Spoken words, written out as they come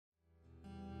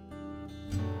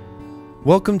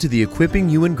Welcome to the Equipping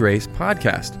You in Grace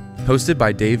podcast, hosted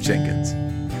by Dave Jenkins.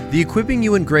 The Equipping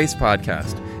You in Grace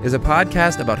podcast is a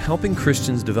podcast about helping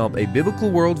Christians develop a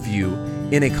biblical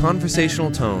worldview in a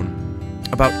conversational tone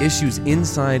about issues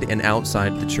inside and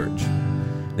outside the church.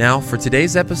 Now, for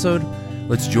today's episode,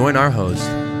 let's join our host,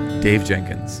 Dave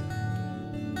Jenkins.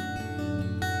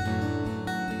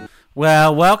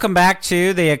 Well, welcome back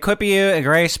to the Equipping You in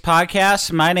Grace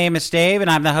podcast. My name is Dave, and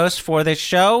I'm the host for this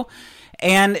show.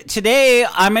 And today,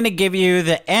 I'm going to give you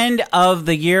the end of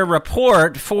the year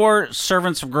report for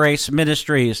Servants of Grace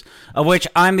Ministries, of which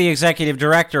I'm the executive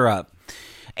director of.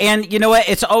 And you know what?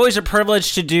 It's always a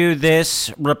privilege to do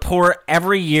this report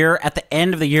every year at the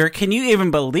end of the year. Can you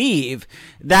even believe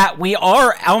that we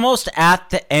are almost at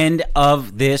the end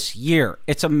of this year?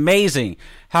 It's amazing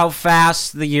how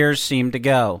fast the years seem to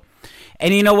go.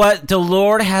 And you know what? The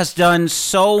Lord has done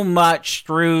so much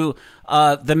through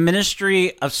the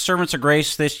ministry of Servants of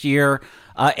Grace this year.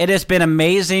 It has been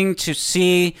amazing to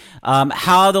see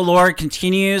how the Lord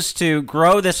continues to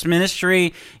grow this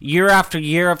ministry year after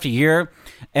year after year.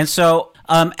 And so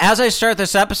as I start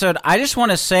this episode, I just want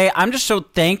to say I'm just so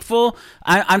thankful.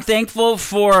 I'm thankful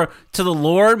to the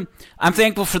Lord. I'm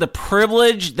thankful for the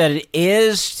privilege that it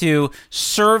is to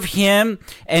serve Him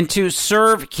and to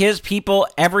serve His people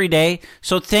every day.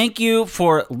 So thank you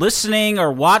for listening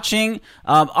or watching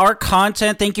our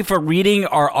content. Thank you for reading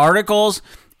our articles.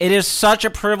 It is such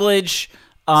a privilege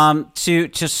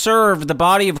to serve the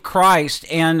body of Christ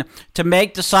and to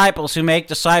make disciples who make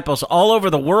disciples all over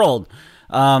the world.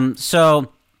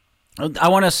 So I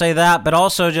want to say that, but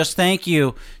also just thank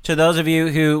you to those of you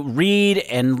who read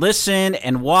and listen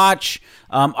and watch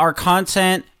our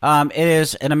content. It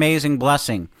is an amazing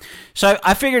blessing. So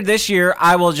I figured this year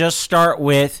I will just start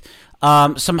with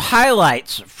some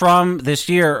highlights from this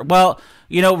year. Well,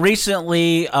 you know,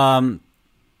 recently,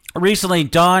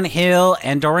 Don Hill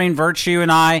and Doreen Virtue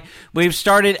and I, we've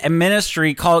started a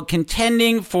ministry called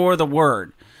Contending for the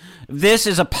Word. This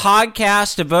is a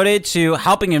podcast devoted to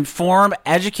helping inform,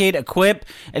 educate, equip,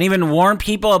 and even warn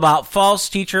people about false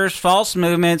teachers, false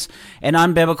movements, and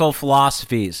unbiblical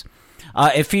philosophies.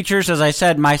 It features, as I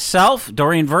said, myself,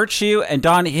 Doreen Virtue, and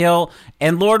Don Hill,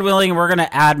 and Lord willing, we're going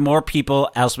to add more people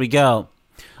as we go.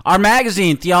 Our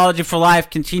magazine, Theology for Life,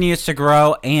 continues to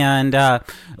grow, and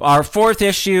our fourth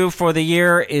issue for the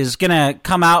year is going to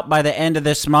come out by the end of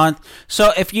this month.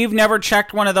 So if you've never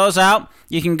checked one of those out,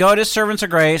 you can go to Servants of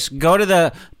Grace, go to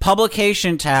the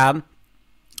publication tab,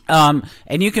 and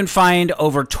you can find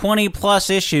over 20 plus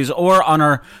issues, or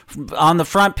on the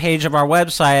front page of our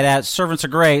website at Servants of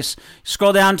Grace.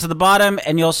 Scroll down to the bottom,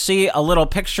 and you'll see a little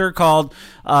picture called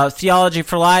Theology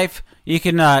for Life. You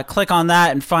can click on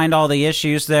that and find all the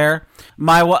issues there.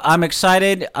 I'm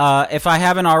excited. If I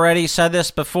haven't already said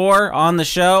this before on the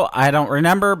show, I don't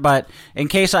remember, but in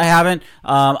case I haven't,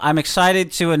 I'm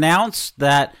excited to announce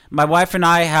that my wife and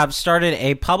I have started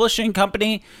a publishing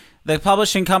company. The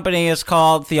publishing company is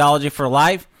called Theology for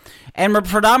Life, and we're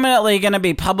predominantly going to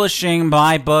be publishing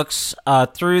my books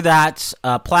through that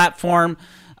platform.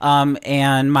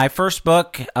 And my first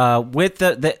book, with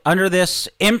under this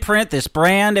imprint, this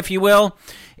brand, if you will,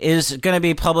 is going to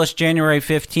be published January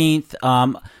 15th.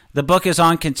 The book is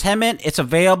on contentment. It's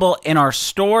available in our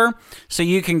store, so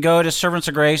you can go to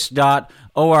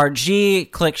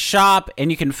servantsofgrace.org, click shop,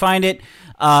 and you can find it.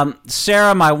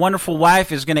 Sarah, my wonderful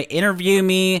wife, is going to interview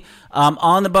me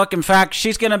on the book. In fact,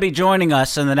 she's going to be joining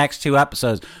us in the next 2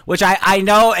 episodes, which I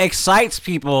know excites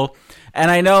people. And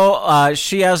I know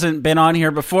she hasn't been on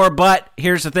here before, but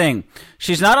here's the thing.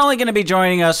 She's not only going to be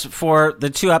joining us for the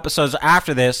 2 episodes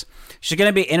after this, she's going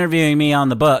to be interviewing me on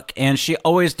the book, and she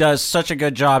always does such a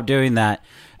good job doing that.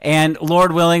 And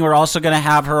Lord willing, we're also going to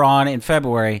have her on in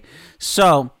February.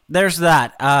 So there's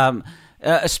that.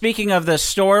 Speaking of the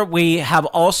store, we have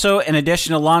also, in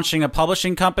addition to launching a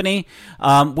publishing company,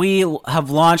 we have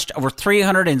launched over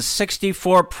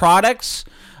 364 products.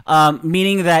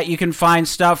 Meaning that you can find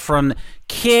stuff from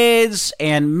kids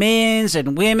and men's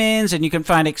and women's, and you can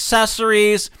find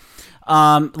accessories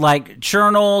like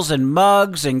journals and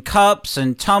mugs and cups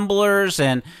and tumblers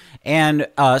and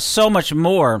so much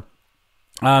more.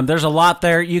 There's a lot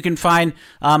there. You can find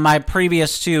my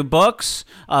previous 2 books,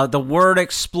 The Word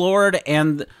Explored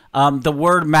and The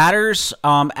Word Matters,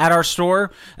 at our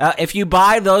store. If you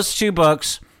buy those 2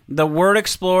 books, The Word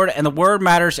Explored and The Word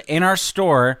Matters, in our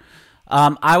store,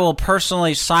 I will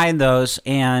personally sign those.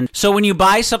 And so when you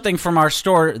buy something from our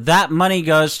store, that money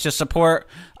goes to support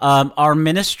our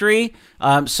ministry.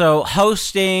 So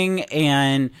hosting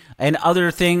and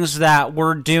other things that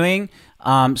we're doing.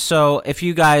 So if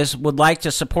you guys would like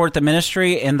to support the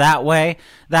ministry in that way,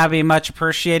 that'd be much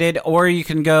appreciated. Or you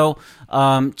can go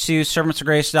to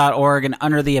servantsofgrace.org, and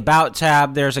under the About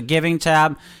tab, there's a Giving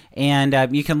tab,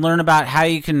 and you can learn about how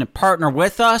you can partner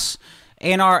with us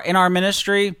in our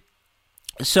ministry.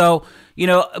 So,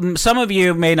 some of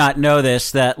you may not know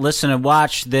this, that listen and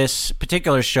watch this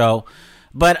particular show,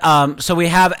 but so we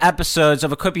have episodes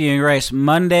of Equipping You in Grace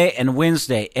Monday and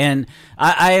Wednesday, and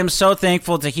I am so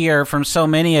thankful to hear from so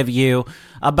many of you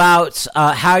about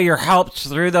how you're helped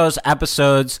through those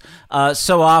episodes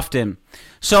so often.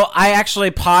 So I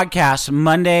actually podcast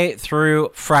Monday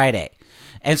through Friday.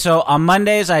 And so on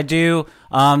Mondays, I do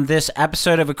this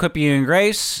episode of Equipping You in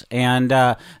Grace. And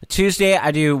Tuesday,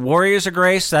 I do Warriors of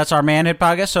Grace. That's our manhood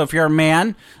podcast. So if you're a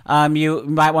man, you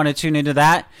might want to tune into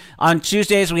that. On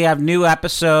Tuesdays, we have new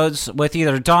episodes with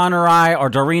either Dawn or I, or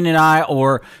Doreen and I,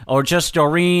 or just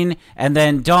Doreen, and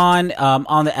then Dawn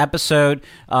on the episode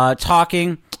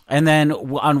talking. And then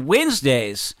on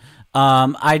Wednesdays,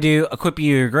 I do Equipping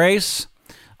You in Grace.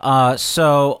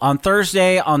 So on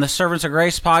Thursday on the Servants of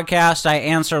Grace podcast, I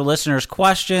answer listeners'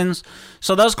 questions.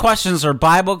 So those questions are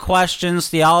Bible questions,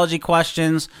 theology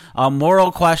questions,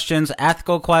 moral questions,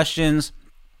 ethical questions,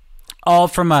 all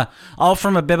from a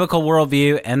biblical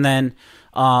worldview. And then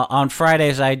on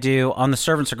Fridays, on the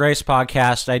Servants of Grace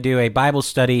podcast, I do a Bible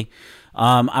study.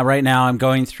 Right now, I'm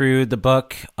going through the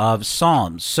book of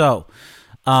Psalms. So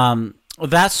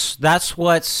that's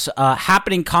what's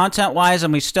happening content-wise,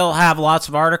 and we still have lots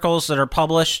of articles that are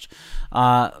published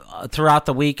throughout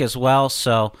the week as well.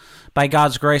 So, by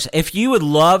God's grace, if you're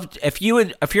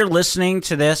listening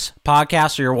to this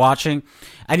podcast or you're watching,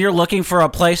 and you're looking for a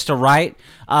place to write,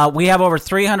 we have over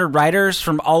 300 writers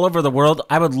from all over the world.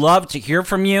 I would love to hear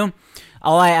from you.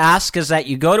 All I ask is that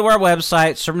you go to our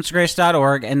website,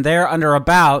 servantsofgrace.org, and there under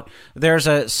About, there's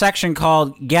a section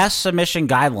called Guest Submission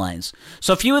Guidelines.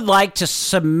 So if you would like to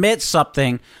submit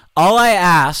something, all I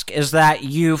ask is that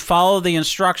you follow the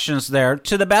instructions there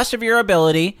to the best of your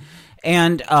ability,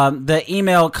 and the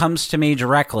email comes to me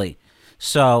directly.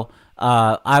 So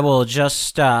I will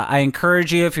just, I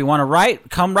encourage you, if you want to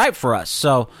write, come write for us.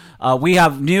 So we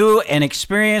have new and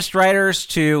experienced writers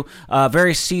to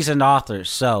very seasoned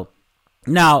authors. So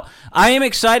now, I am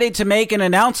excited to make an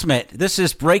announcement. This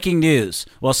is breaking news.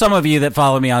 Well, some of you that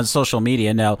follow me on social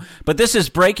media know, but this is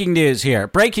breaking news here.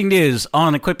 Breaking news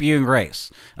on Equip You in Grace,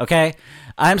 okay?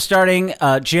 I'm starting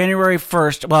January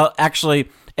 1st. Well, actually,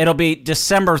 it'll be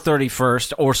December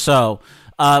 31st or so.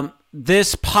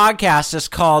 This podcast is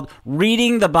called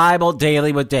Reading the Bible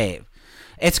Daily with Dave.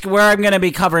 It's where I'm going to be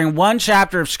covering one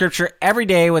chapter of Scripture every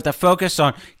day with a focus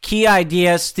on key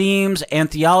ideas, themes,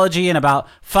 and theology in about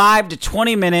 5 to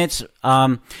 20 minutes.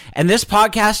 And this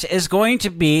podcast is going to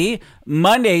be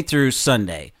Monday through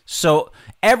Sunday. So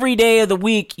every day of the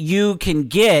week you can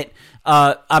get,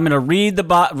 I'm going to read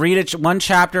one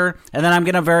chapter, and then I'm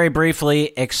going to very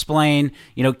briefly explain,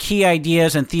 key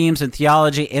ideas and themes and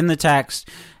theology in the text.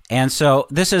 And so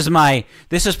this is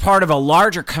part of a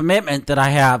larger commitment that I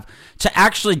have to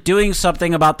actually doing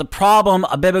something about the problem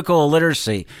of biblical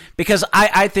illiteracy. Because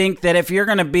I think that if you're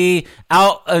going to be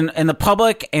out in the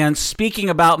public and speaking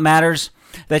about matters,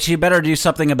 that you better do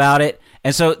something about it.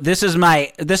 And so this is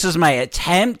my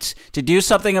attempt to do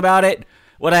something about it.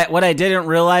 What I didn't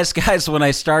realize, guys, when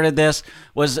I started this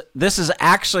is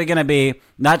actually going to be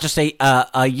not just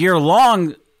a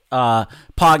year-long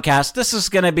podcast. This is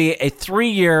going to be a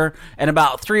 3-year and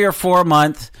about 3 or 4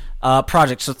 month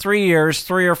project. So 3 years,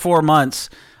 3 or 4 months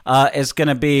is going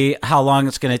to be how long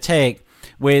it's going to take.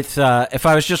 With if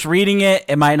I was just reading it,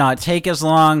 it might not take as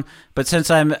long. But since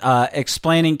I'm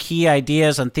explaining key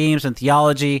ideas and themes and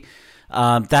theology,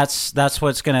 that's what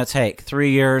it's going to take.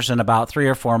 3 years and about 3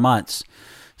 or 4 months.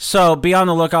 So be on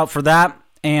the lookout for that.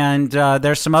 And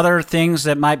there's some other things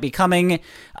that might be coming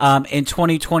in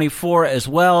 2024 as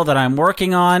well that I'm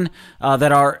working on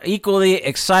that are equally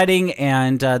exciting.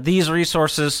 And these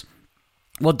resources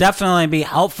will definitely be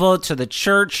helpful to the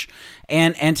church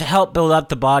and to help build up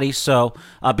the body. So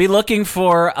be looking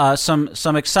for some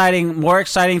more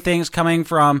exciting things coming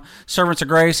from Servants of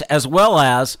Grace, as well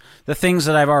as the things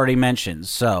that I've already mentioned.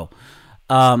 So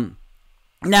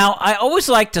now, I always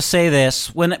like to say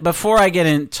this before I get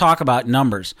in talk about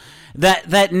numbers,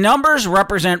 that numbers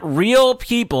represent real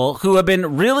people who have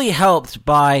been really helped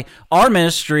by our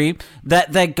ministry,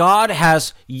 that God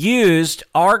has used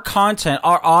our content,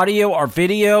 our audio, our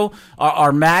video,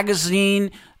 our magazine,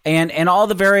 and all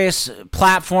the various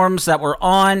platforms that we're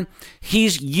on.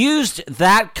 He's used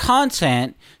that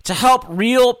content to help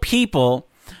real people.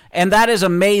 And that is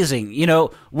amazing.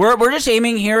 We're just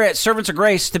aiming here at Servants of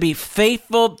Grace to be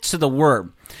faithful to the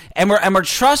Word. And we're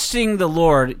trusting the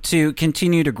Lord to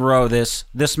continue to grow this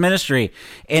ministry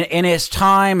in His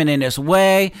time and in His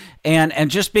way,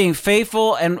 and just being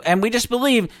faithful. And we just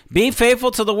believe, be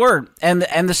faithful to the Word, and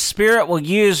the Spirit will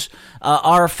use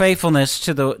our faithfulness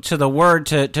to the Word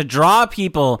to draw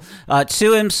people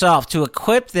to Himself, to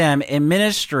equip them in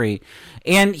ministry.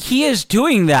 And He is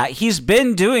doing that. He's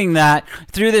been doing that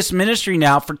through this ministry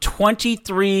now for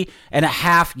 23 and a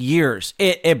half years.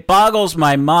 It boggles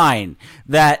my mind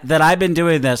that I've been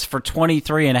doing this for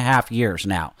 23 and a half years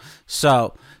now.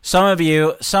 So some of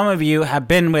you have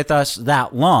been with us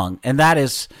that long, and that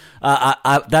is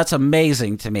that's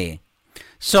amazing to me.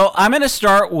 So I'm going to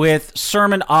start with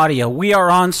sermon audio. We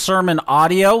are on sermon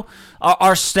audio.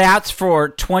 Our stats for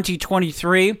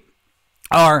 2023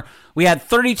 are: we had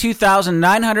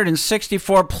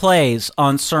 32,964 plays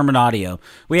on sermon audio.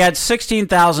 We had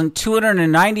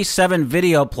 16,297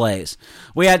 video plays.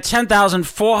 We had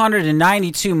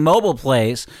 10,492 mobile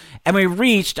plays, and we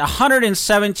reached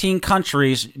 117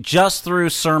 countries just through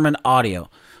sermon audio.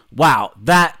 Wow,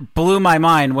 that blew my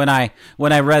mind when I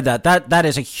read that. That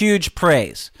is a huge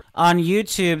praise. On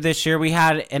YouTube this year, we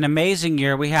had an amazing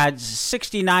year. We had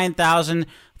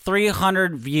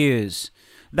 69,300 views.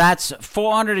 That's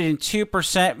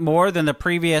 402% more than the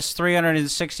previous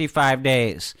 365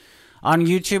 days. On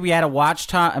YouTube, we had a watch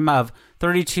time of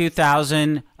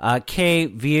 32,000 K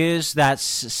views.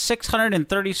 That's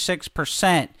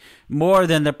 636% more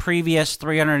than the previous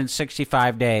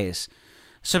 365 days.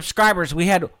 Subscribers, we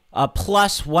had a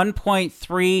plus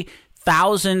 1.3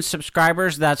 thousand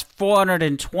subscribers. That's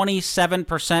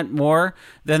 427% more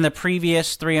than the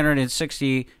previous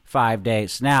 365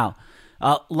 days. Now,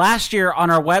 last year on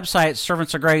our website,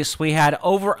 Servants of Grace, we had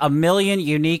over 1 million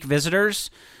unique visitors.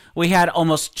 We had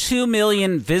almost 2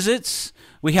 million visits.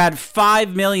 We had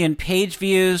 5 million page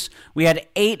views. We had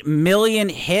 8 million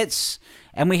hits.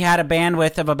 And we had a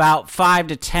bandwidth of about 5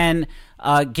 to 10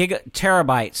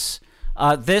 terabytes.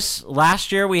 This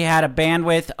last year, we had a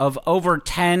bandwidth of over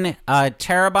 10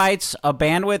 terabytes of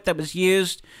bandwidth that was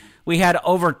used. We had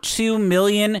over 2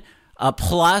 million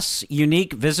plus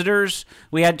unique visitors.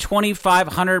 We had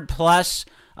 2,500 plus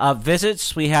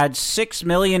visits. We had 6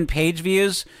 million page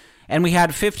views, and we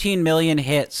had 15 million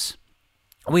hits.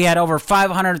 We had over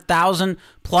 500,000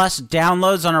 plus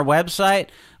downloads on our website.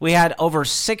 We had over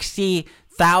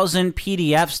 60,000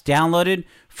 PDFs downloaded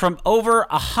from over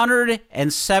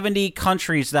 170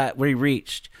 countries that we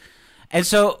reached. And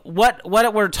so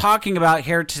what we're talking about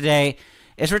here today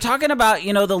is we're talking about,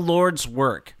 the Lord's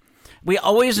work. We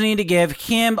always need to give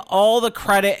Him all the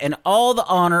credit and all the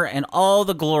honor and all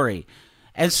the glory.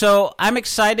 And so I'm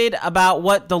excited about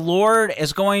what the Lord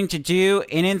is going to do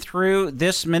in and through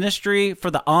this ministry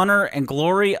for the honor and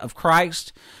glory of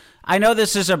Christ. I know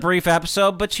this is a brief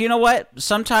episode, but you know what?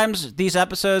 Sometimes these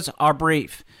episodes are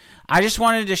brief. I just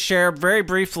wanted to share very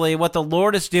briefly what the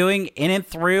Lord is doing in and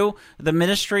through the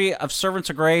ministry of Servants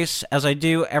of Grace, as I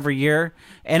do every year.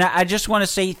 And I just want to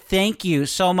say thank you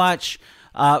so much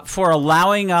for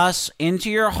allowing us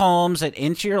into your homes and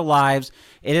into your lives.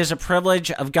 It is a privilege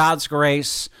of God's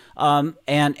grace and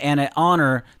an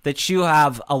honor that you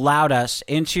have allowed us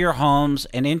into your homes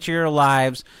and into your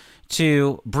lives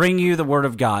to bring you the Word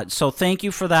of God. So thank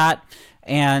you for that.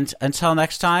 And until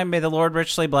next time, may the Lord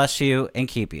richly bless you and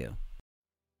keep you.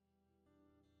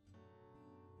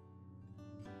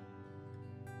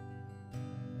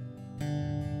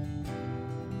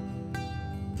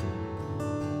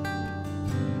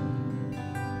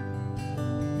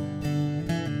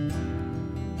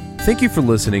 Thank you for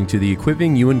listening to the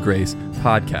Equipping You in Grace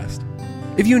podcast.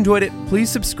 If you enjoyed it, please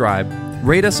subscribe,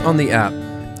 rate us on the app,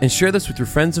 and share this with your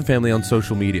friends and family on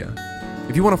social media.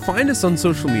 If you want to find us on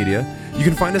social media, you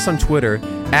can find us on Twitter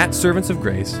 @Servants of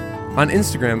Grace, on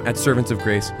Instagram @Servants of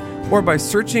Grace, or by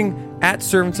searching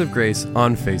 @Servants of Grace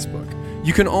on Facebook.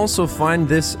 You can also find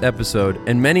this episode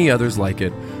and many others like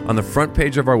it on the front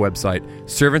page of our website,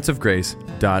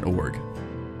 servantsofgrace.org.